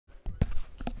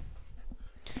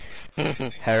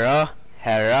Hera,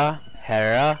 Hera,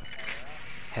 Hera,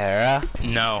 Hera,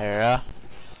 No. Hera,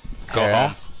 Go Hera,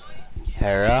 home.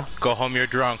 Hera, Go home, you're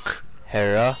drunk.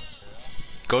 Hera,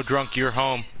 Go drunk, you're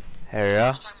home.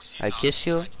 Hera. I kiss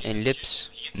you in lips.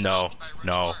 No.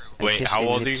 No. I Wait, kiss how in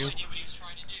old are lips. you?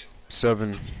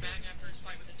 7.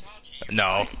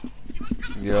 No.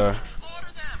 Yeah.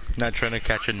 Not trying to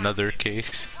catch another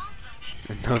case.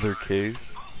 Another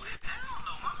case.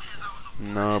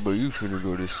 Nah, but you finna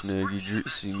go to Snaggy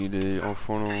Dritzy me there on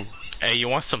front of Hey, you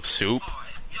want some soup?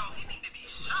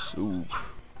 soup.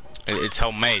 It's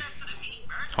homemade.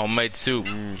 Homemade soup.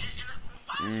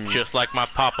 Just like my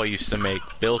papa used to make.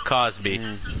 Bill Cosby.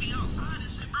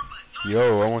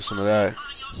 Yo, I want some of that.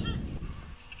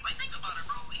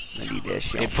 I need that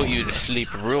shit. It put you to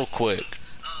sleep real quick.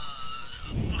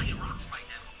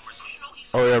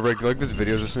 Oh yeah, Rick, like this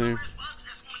video's the same.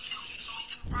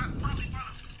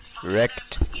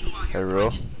 Wrecked.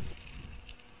 Hero.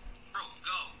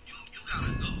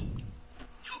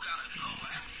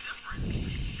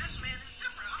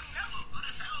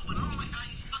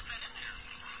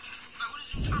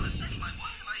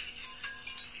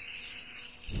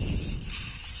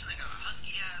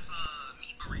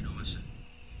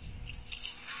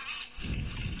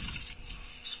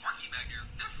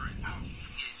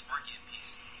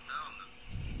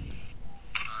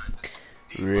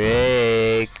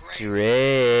 Rick,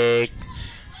 Rick,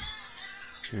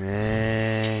 Rick.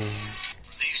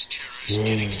 These terrorists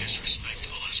getting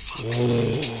disrespectful as fuck.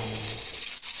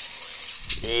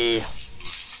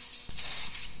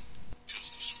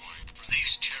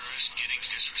 These terrorists getting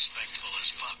disrespectful as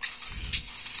fuck.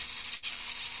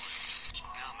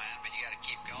 No, man, but you gotta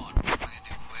keep going. What are you gonna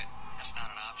do, quit? That's not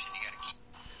an option. You gotta keep.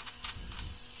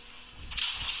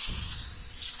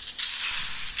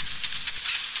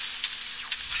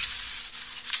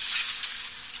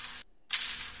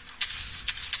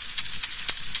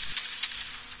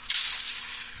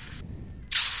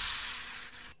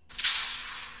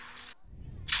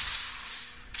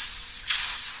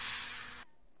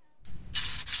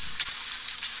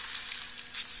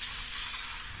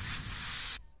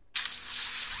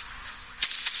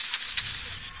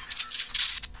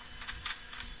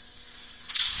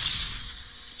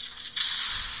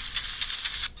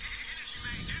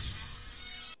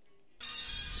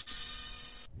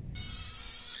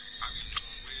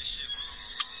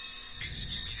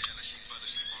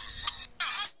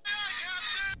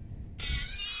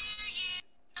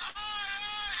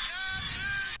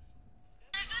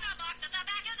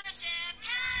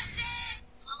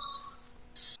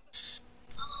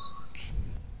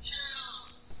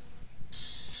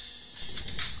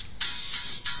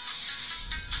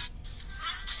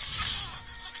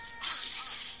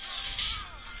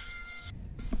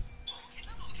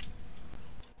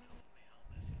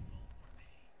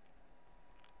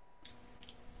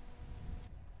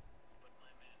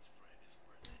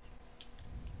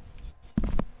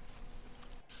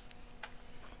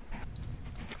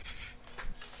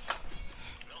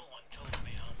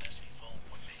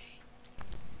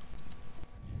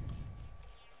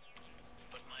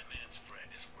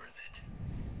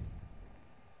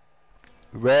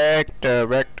 Wrecked,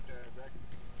 wrecked.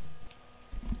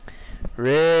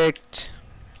 Wrecked.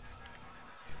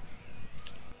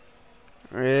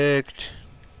 Wrecked.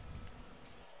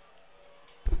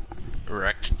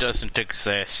 Wrecked doesn't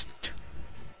exist.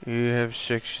 You have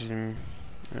sex and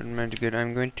I'm meant to get.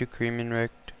 I'm going to cream and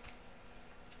wrecked.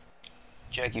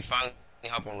 Jack, you finally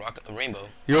hop on Rocket the Rainbow.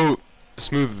 Yo,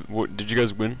 Smooth, what, did you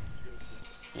guys win?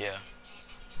 Yeah.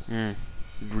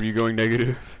 Were you going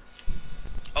negative?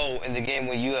 Oh, in the game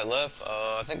when you had left,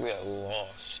 I think we had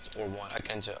lost or won. I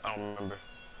don't remember.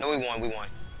 No, we won. We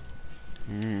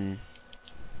won.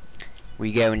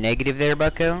 We go negative there,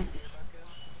 bucko?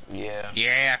 Yeah.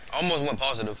 Yeah. Almost went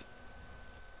positive.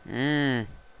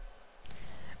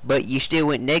 But you still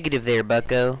went negative there,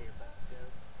 bucko.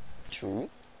 True.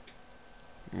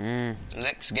 The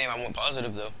next game I went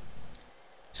positive though.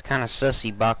 It's kind of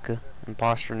sussy, baka.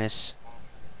 Imposterness.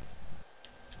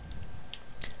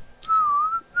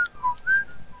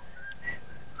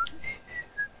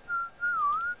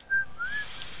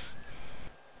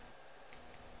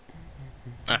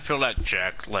 I feel like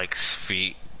Jack likes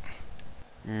feet.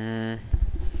 I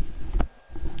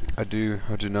do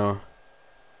know.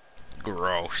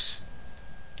 Gross.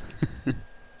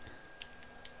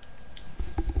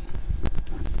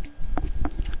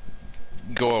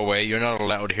 Go away, you're not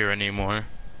allowed here anymore.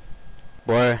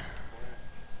 Why?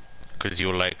 Cause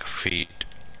you like feet.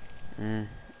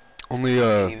 Only You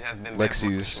have been back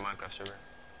Lexi's. Minecraft server.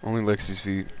 Only Lexi's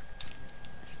feet.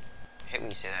 hate when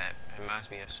you say that. It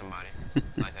reminds me of somebody,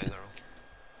 like that girl.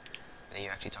 And then you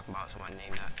actually talk about somebody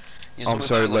named that. You I'm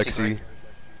sorry, finna go seek, Lexi. right?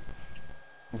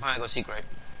 We finna go seek, right?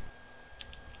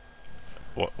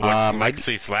 What's my-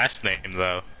 Lexi's last name,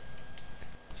 though?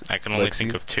 I can only Lexi.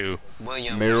 think of two.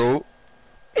 Williams. Meryl.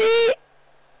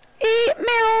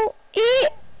 Meryl.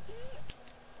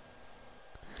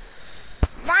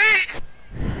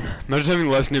 Imagine having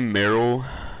the last name Meryl.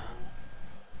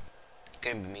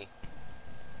 Couldn't be me.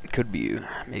 Could be you,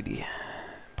 maybe.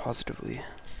 Positively.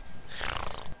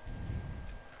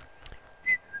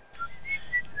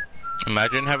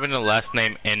 Imagine having the last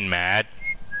name in Mad.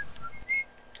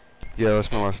 Yeah,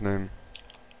 that's my last name.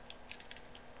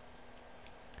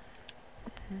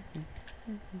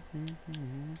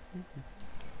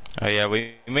 Oh yeah,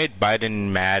 we made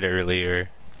Biden mad earlier.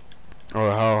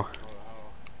 Oh, how?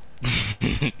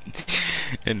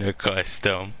 In a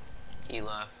custom. He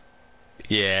left.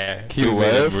 Yeah, He we made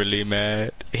left? him really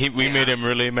mad. We Yeah. made him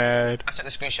really mad. I sent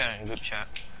the screenshot in the group chat.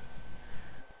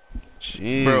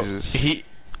 Jesus. Bro,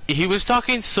 he was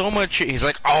talking so much shit. He's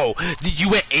like, oh, you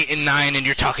went 8 and 9 and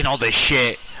you're talking all this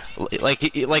shit.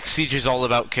 Like Siege is all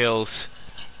about kills.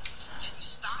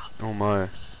 Oh my.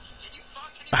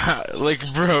 Like,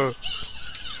 bro.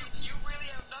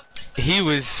 He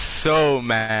was so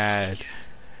mad.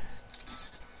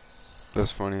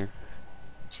 That's funny.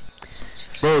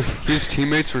 Bro, his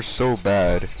teammates were so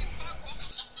bad.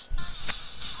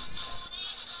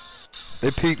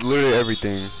 They peeked literally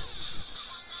everything.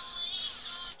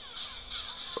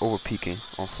 Oh, we're peeking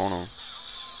on phono.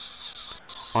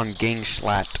 On gang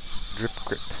slat. Drip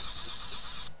grip.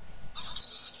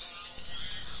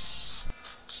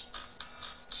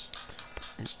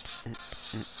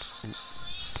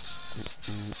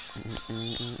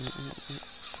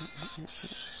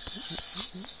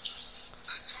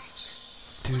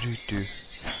 Do do do.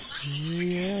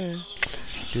 Yeah.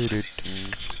 Do do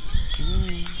do.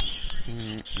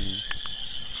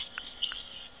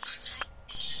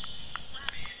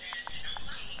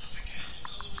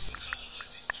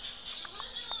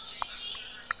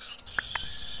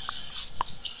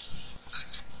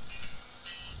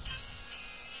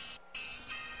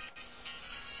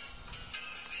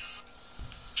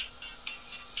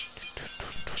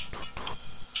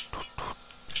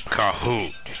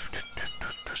 Kahoot.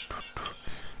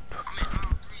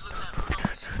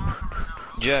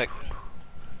 Jack.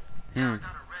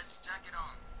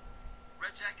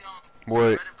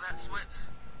 What?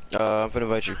 I'm finna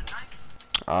invite you.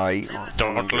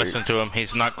 Don't listen to him.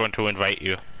 He's not going to invite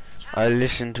you. I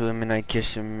listen to him and I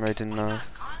kiss him right in the.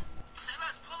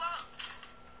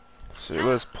 Say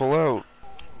let's pull out.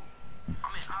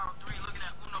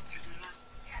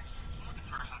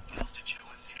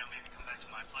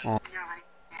 Oh.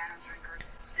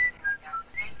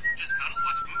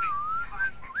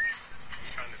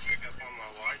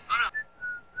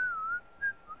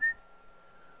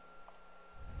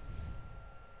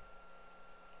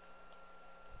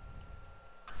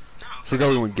 Forgot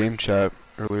we went game chat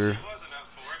earlier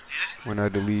when I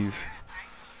had to leave.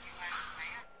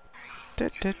 I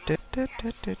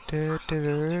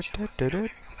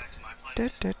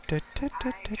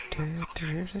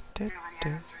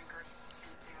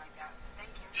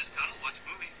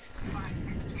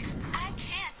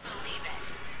can't believe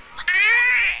it.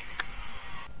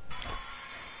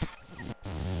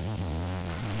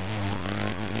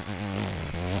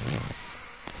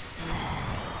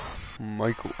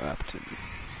 Michael Apton.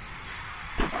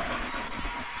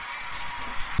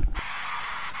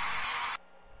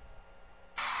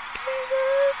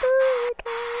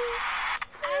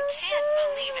 I can't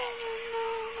believe it.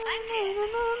 I did.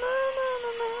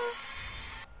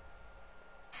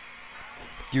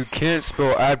 You can't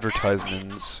spell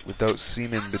advertisements without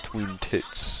semen between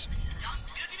tits.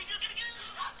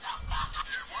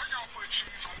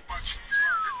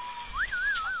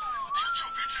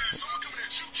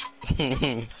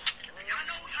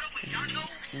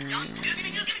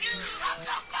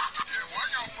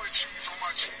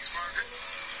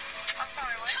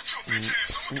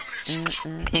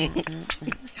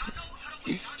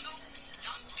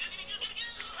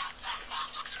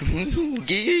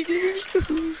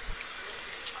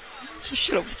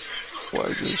 Shut up. Why are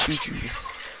you gonna shoot you?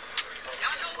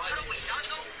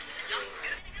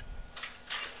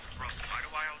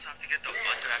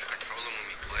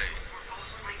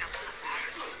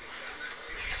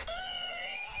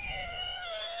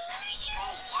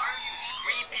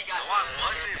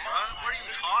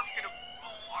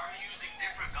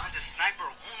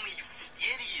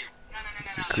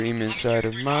 There's a cream inside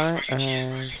of my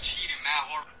ass.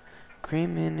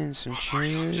 Creaming in some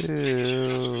children.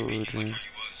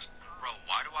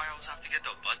 get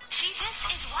the bus. See, this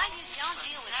is why you don't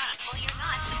deal with people you're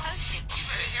not supposed to. You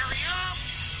better hurry up.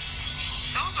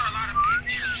 Those are a lot of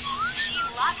pictures. She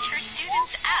locked her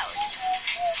students out.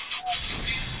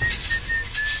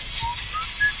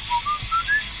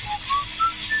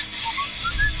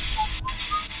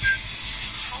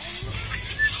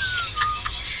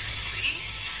 See?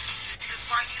 This is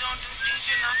why you don't do things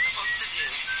you're not supposed to do.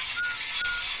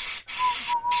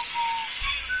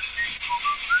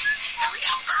 Hurry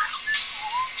up, girl.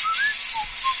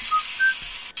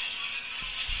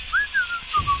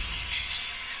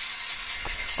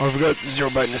 Oh, I forgot the zero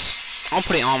brightness. I'll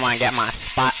put it on when I get my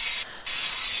spot.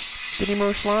 Diddy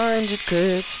more slimes at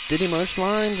clips. Diddy more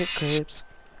slimes at clips.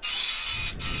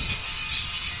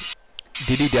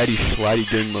 Diddy daddy slidey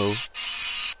gang mo.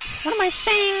 What am I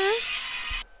saying?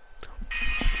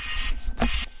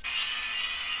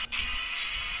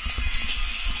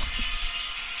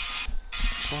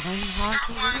 Flying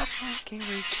hockey with a hockey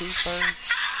keeper.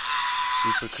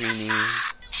 Super creamy.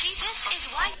 See, this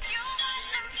is why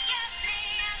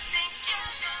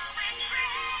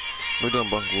We're doing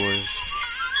bunk wars.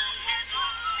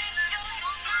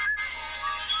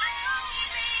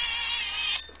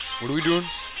 What are we doing?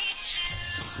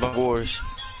 Bunk wars.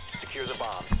 Secure the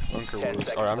bomb. Bunker 10 wars. seconds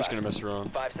Alright, I'm just left. gonna mess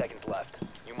around. 5 seconds left.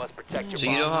 You must protect your So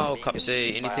bomb. you know how Need cops say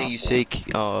defuse by anything you op say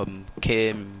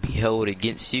can be held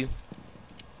against you?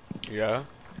 Yeah?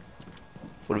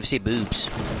 What if you say boobs?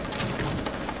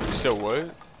 You said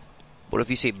what? What if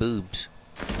you say boobs?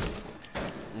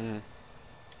 Mm.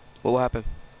 What will happen?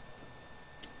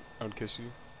 I would kiss you.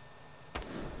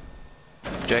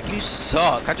 Jack, you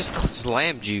suck. I just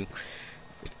slammed you.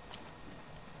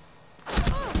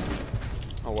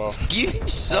 Oh well. You All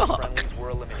suck. friendlies were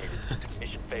eliminated.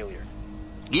 Mission failure.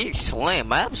 Get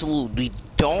slammed. I absolutely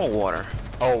don't water.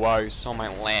 Oh wow, you saw my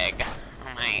leg.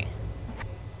 Oh my.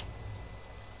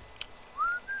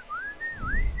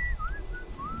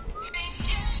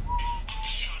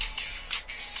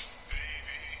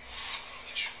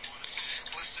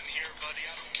 Listen here, buddy.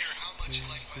 I don't care how much you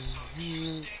like my song. You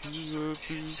stand up, start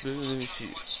dancing, well, I'll tell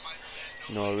you what,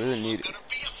 Spider-Man. No, I really need it. Gonna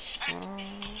be upset.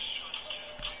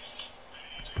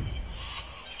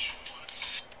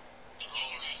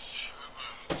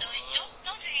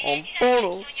 On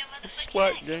portal.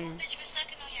 Slack game.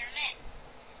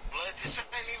 Blood, this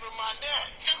ain't even my neck.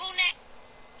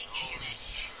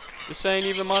 This ain't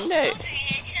even my neck.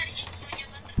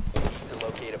 To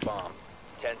locate a bomb.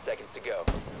 10 seconds to go.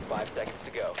 5 seconds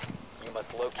to go. You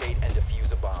must locate and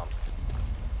defuse a bomb.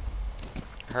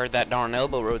 Heard that darn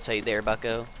elbow rotate there,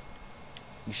 bucko.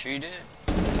 You sure you did?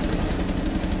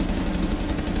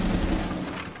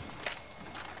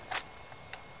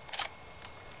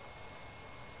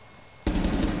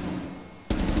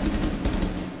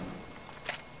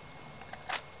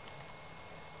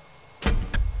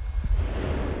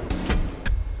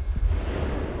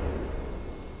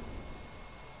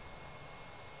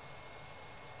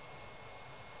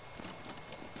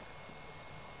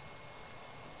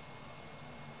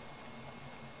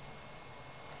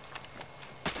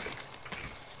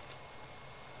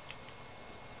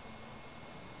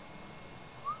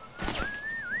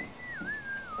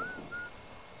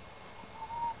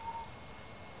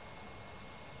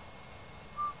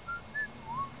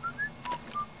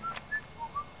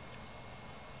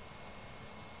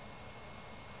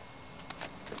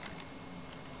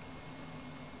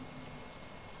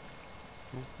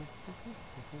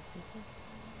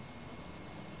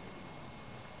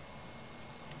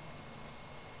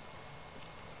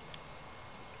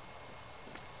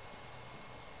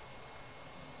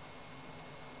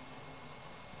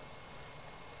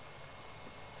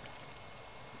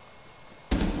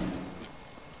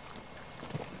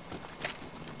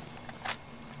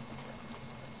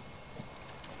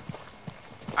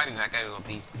 I'll be back. I gotta go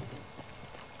pee.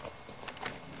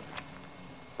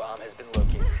 Bomb has been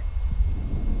located.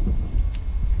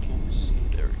 Can't see.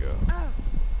 There we go.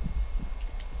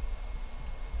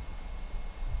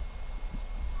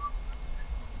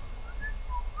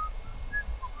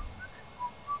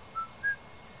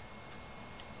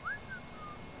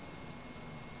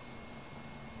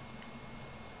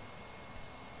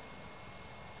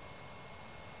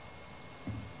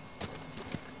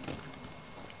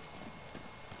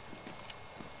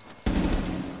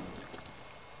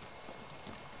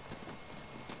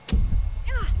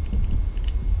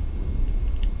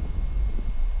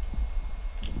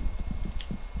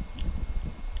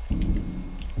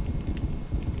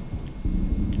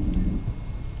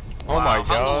 Oh my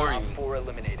How low are god. you? 4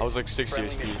 eliminated. I was like 60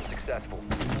 Friendly mission HP. successful.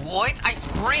 What? I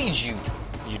sprayed you.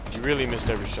 You really missed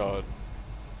every shot.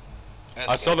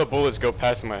 That's I saw good. the bullets go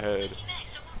past my head.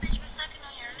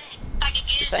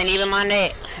 This ain't even my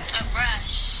net. A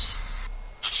brush.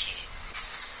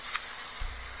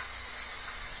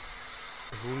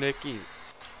 Who Nicky's?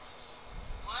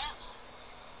 What?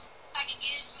 Like it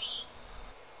gives me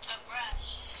a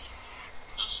brush.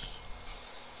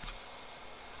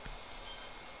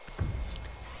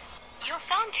 Your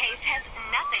phone case has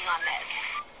nothing on this.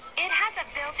 It has a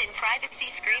built-in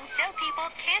privacy screen so people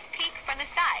can't peek from the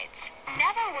sides.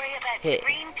 Never worry about Hey,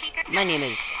 screen peeker. my name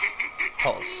is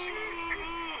Pulse.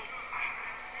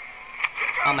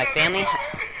 On my family?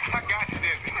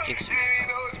 Jinx.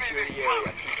 Security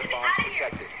area. Keep the bombs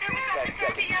protected. 10 seconds to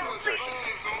insertion.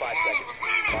 5 seconds.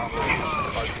 Bomb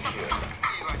locations are secure.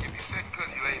 Like if you said because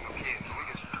you ain't no kids, we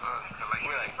can like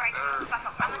we're like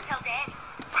I'm gonna tell Dad.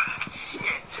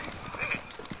 shit.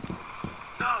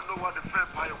 Y'all know what the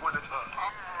vampire wanted her.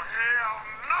 Oh hell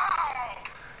no!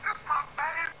 That's my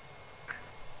baby.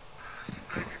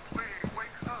 Baby, please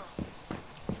wake up.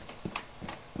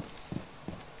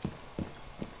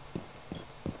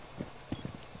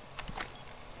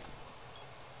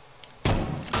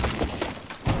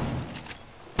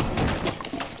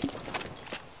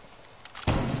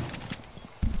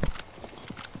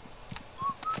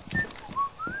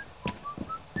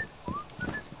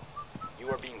 You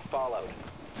are being followed.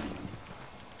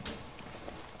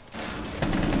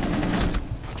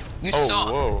 You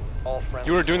saw. whoa. All friendly.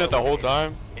 You were doing that the whole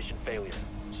time? Mission failure.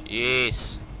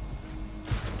 Jeez.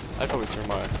 I'd probably turn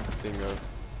my thing up.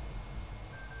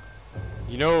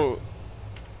 You know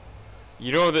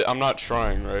that I'm not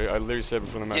trying, right? I literally said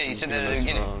before the match. Yeah, you I'm said just that gonna at the mess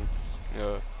beginning. around.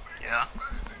 Yeah. Yeah.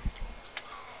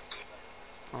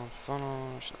 Oh, fun.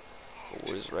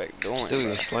 What is Rec doing? Still bro?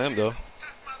 getting slammed though.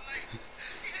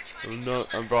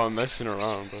 Bro, I'm messing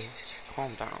around, bro.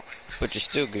 Calm down. But you're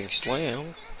still getting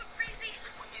slammed.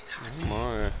 Oh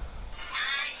my.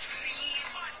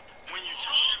 When you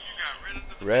told him you got rid of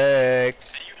the Rex.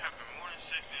 and you having morning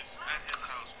sickness at his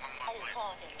house one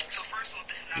month later. So first of all,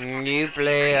 this is not You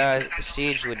play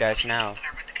Siege with us now.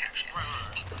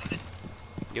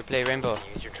 You play Rainbow.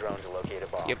 Use your drone to locate a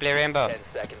bomb. You play Rainbow. 10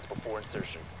 seconds before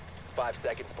insertion. 5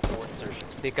 seconds before insertion.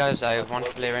 Because I want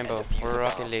to play Rainbow. Or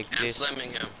Rocket League, I'm please.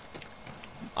 slamming him.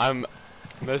 I'm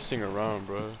messing around,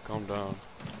 bro. Calm down.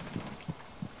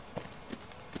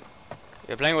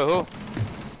 You're playing with who?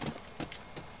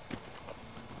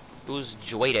 Who's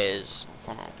Joydes?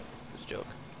 Oh no, it's a joke.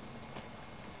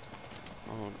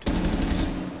 Oh, dude.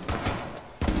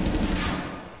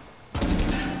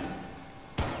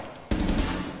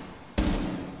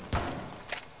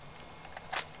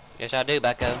 Yes, I do,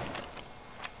 Becco.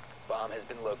 Bomb has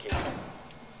been located.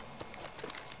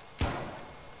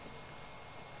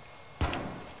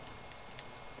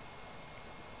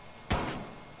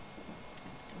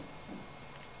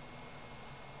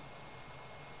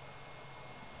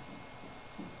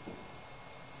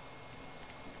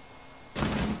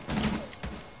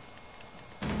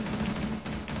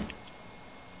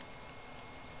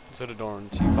 Instead of darn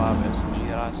T5 SMG,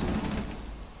 guys.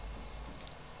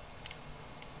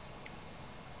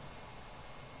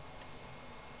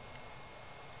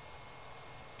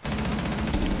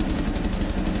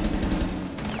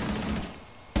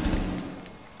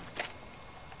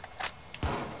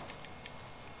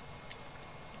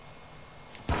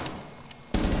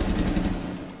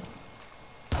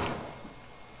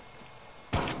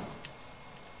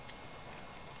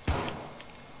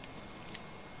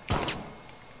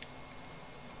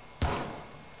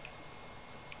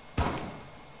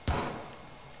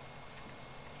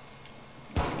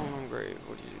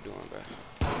 What are you doing, bro?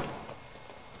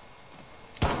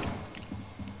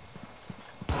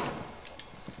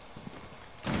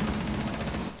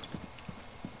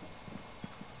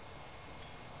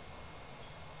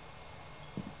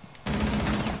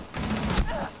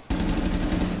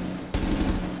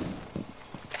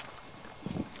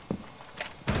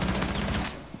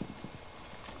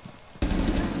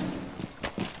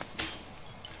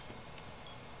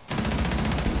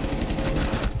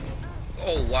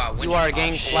 Oh wow. When You are oh,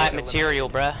 gang shit. flat material,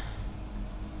 bruh.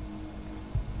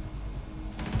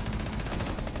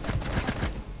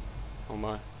 Oh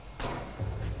my.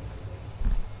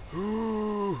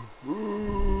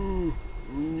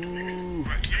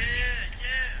 Right. Yeah.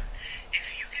 If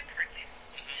you get pregnant,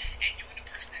 and you and the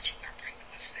person that you got pregnant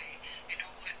with say, you know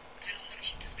what, we don't want to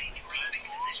keep this baby, we're gonna make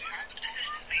a decision. How the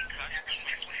decision is made, because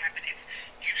that's what happened if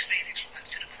you say that you went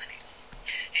to the clinic,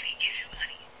 and he gives you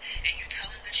money, and you tell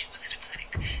him that you went to the clinic,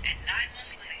 and 9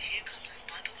 months later, here comes this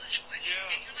bundle of joy,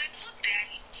 and you're like, look,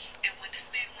 daddy, and when this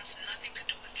man wants nothing to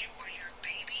do with you or your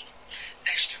baby,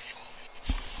 that's your fault.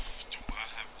 Do I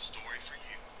have a story for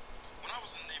you? When I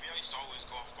was in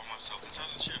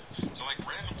to like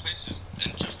random places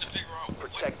and just to figure out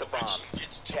Protect the what bomb. direction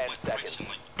gets to 10 what seconds. direction.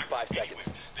 Like, 5 seconds.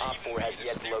 They Op even 4 has made a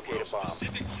yet to locate a stairwell bomb.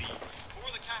 specifically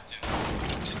for the captain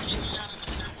to keep me out of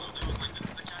the stairwell. They was like, this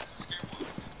is the captain's stairwell.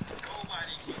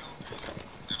 Nobody can go through it.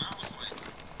 And I was like,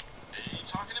 they ain't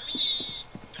talking to me.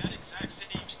 That exact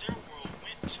same stairwell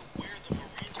went to where the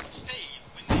Marines would stay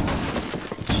when they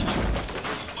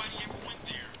nobody ever went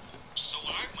there. So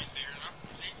I went there and I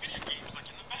played video games like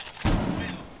in the back.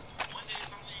 Well, one day as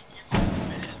I'm laying inside the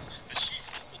beds, the sheets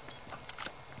move.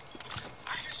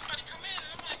 I hear somebody come in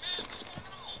and I'm like, man, what's going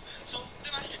on? So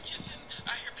then I hear kissing,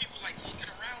 I hear people like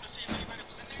looking around to see if anybody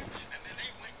was in there, and then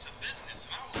they went to business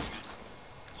and I was like,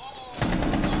 oh,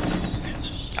 and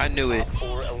the I knew it. Op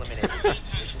 4 eliminated. Mission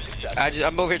successful.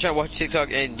 I'm over here trying to watch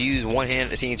TikTok and use one hand at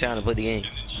the same time to play the game.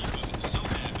 and then she was so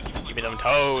mad, but he was like, Give me them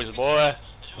 "Oh, toes, boy. and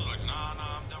she was like, nah,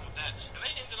 I'm done with that. And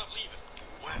they ended up leaving.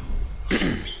 Well, let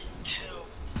me tell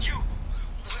you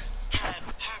what had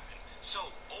happened. So,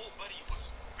 old buddy was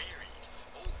married.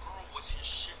 Old girl was his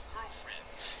shit girlfriend.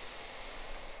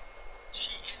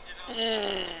 She ended up He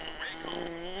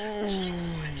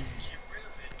was like, get rid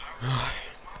of it. I want to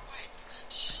have my wife.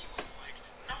 She was like,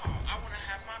 nah, I want to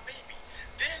have my baby.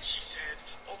 Then she said,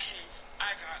 okay,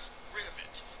 I got rid of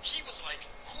it. He was like,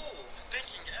 cool,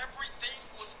 thinking everything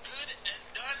was good and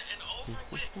done and over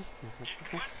with. It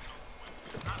wasn't over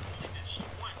with. Not only did she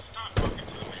stop talking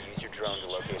to the man, Use your drone to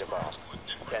locate a bomb.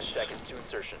 10 seconds to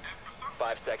insertion.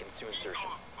 5 seconds to insertion.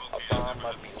 A bomb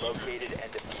must be located and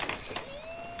defused.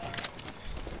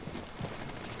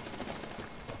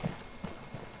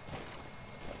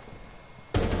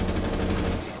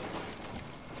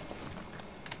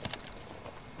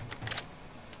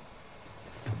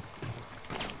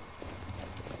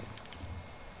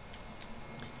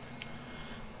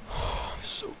 I'm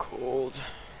so cold.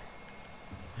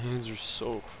 My hands are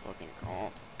so fucking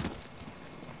cold.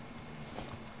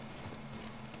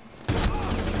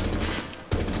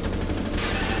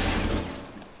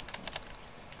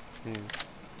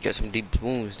 Got some deep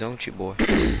wounds, don't you, boy?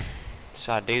 Yes,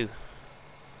 I do.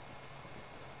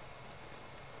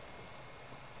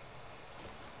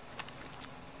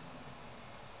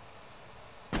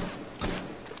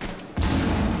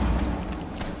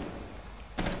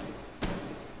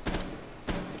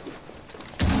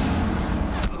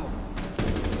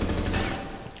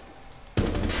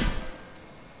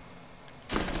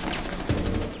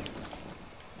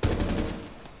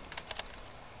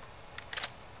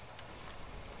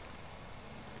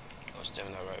 I'll stem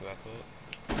that right back up.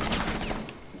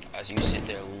 As you sit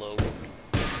there low,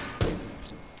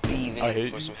 thieving I hate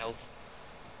for you. some health.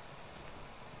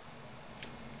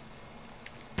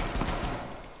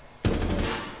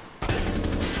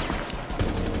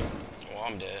 Oh,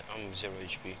 I'm dead. I'm 0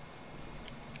 HP.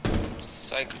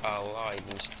 Psych, I lied.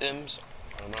 And stems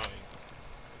are mine.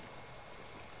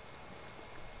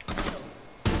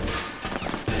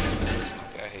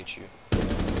 Okay, I hate you.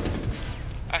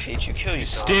 I hate you. Kill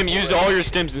yourself. Stim used all your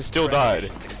stims and still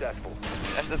died. Successful.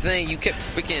 That's the thing. You kept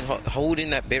freaking holding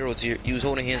that barrel. To you was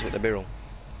holding hands with the barrel.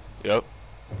 Yep.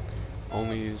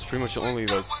 Only it's pretty much only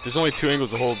like there's only 2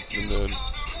 angles to hold in the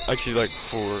actually like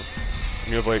 4.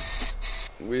 You have like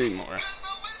way more.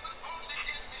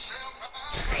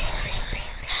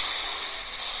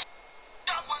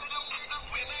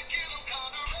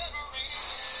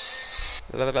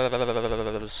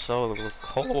 So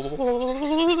cold.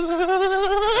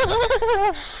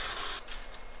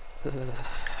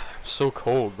 So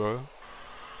cold, bro.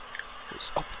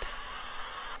 What's up?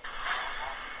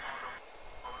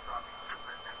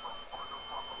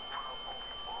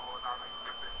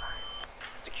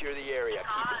 Secure the area.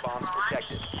 Keep the bombs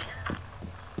protected.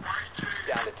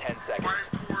 Down to 10 seconds.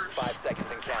 5 seconds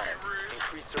and counting.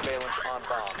 Increase surveillance on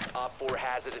bombs. Op 4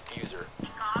 has a diffuser.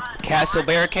 Castle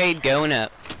barricade going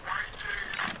up.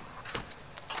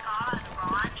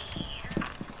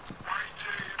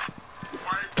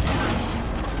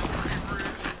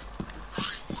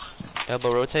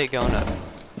 Elbow rotate going up.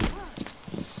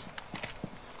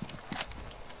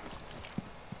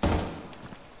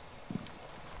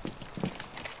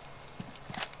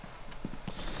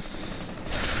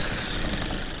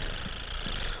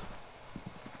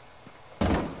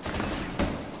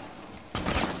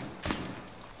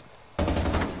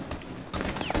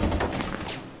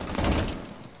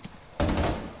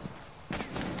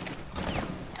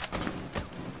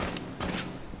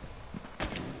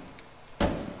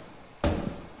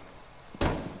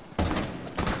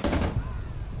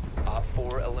 Op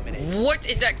 4 eliminated. What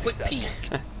is that quick peek?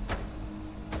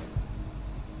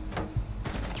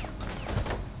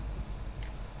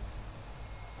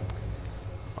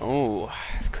 Oh,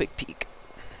 quick peek.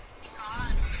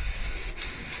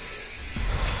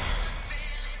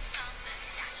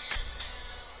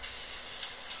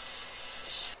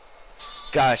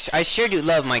 Gosh, I sure do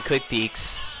love my quick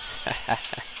peeks.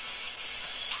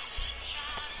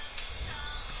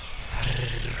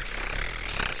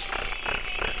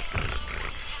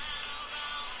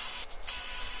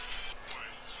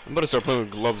 I'm about to start playing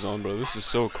with gloves on, bro. This is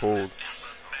so cold.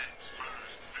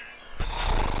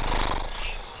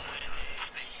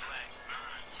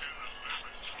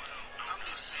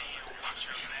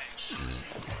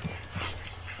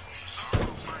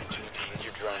 Use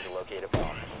your drone to locate a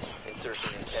bomb.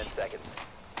 Insertion in 10 seconds.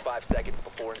 5 seconds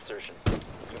before insertion.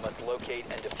 You must locate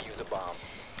and defuse a bomb.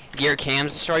 Gear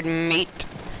cams destroyed, mate.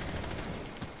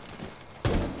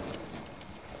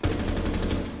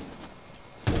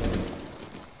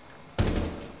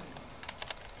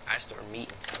 I store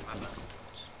meat inside my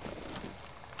bones.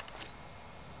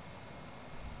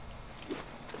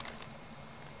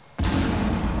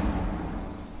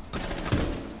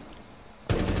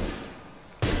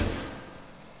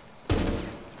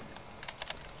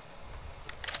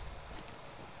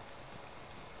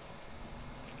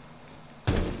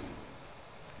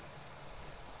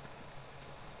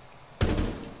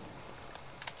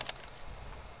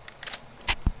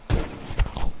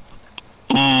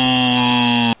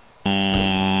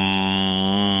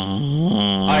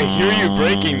 I hear you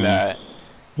breaking that.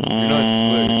 You're not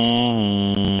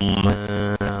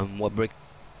slick. What brick?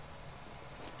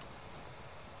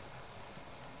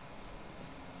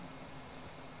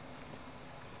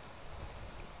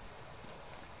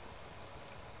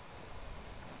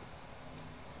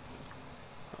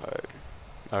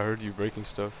 I heard you breaking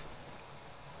stuff.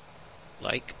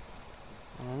 Like?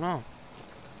 I don't know.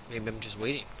 Maybe I'm just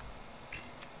waiting.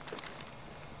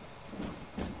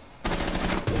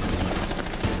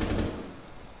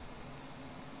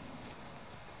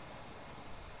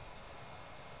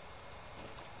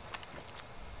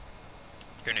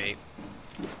 Grenade.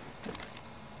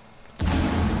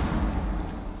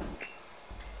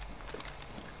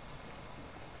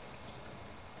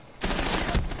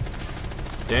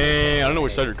 Dang, I don't know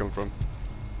which side you're coming from.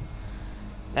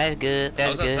 That's good.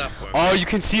 That's How's that good. sound for? Oh, you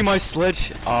can see my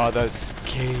sledge. Oh, that's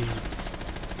gay.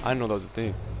 I didn't know that was a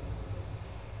thing.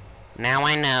 Now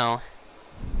I know.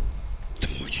 The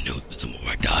more you know, the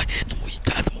more I die. The more you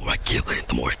die, the more I kill.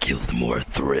 The more I kill, the more I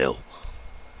thrill.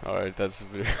 Alright, that's a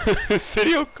video,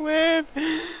 video clip.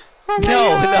 Oh my No,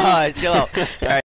 God. no, chill out. Alright.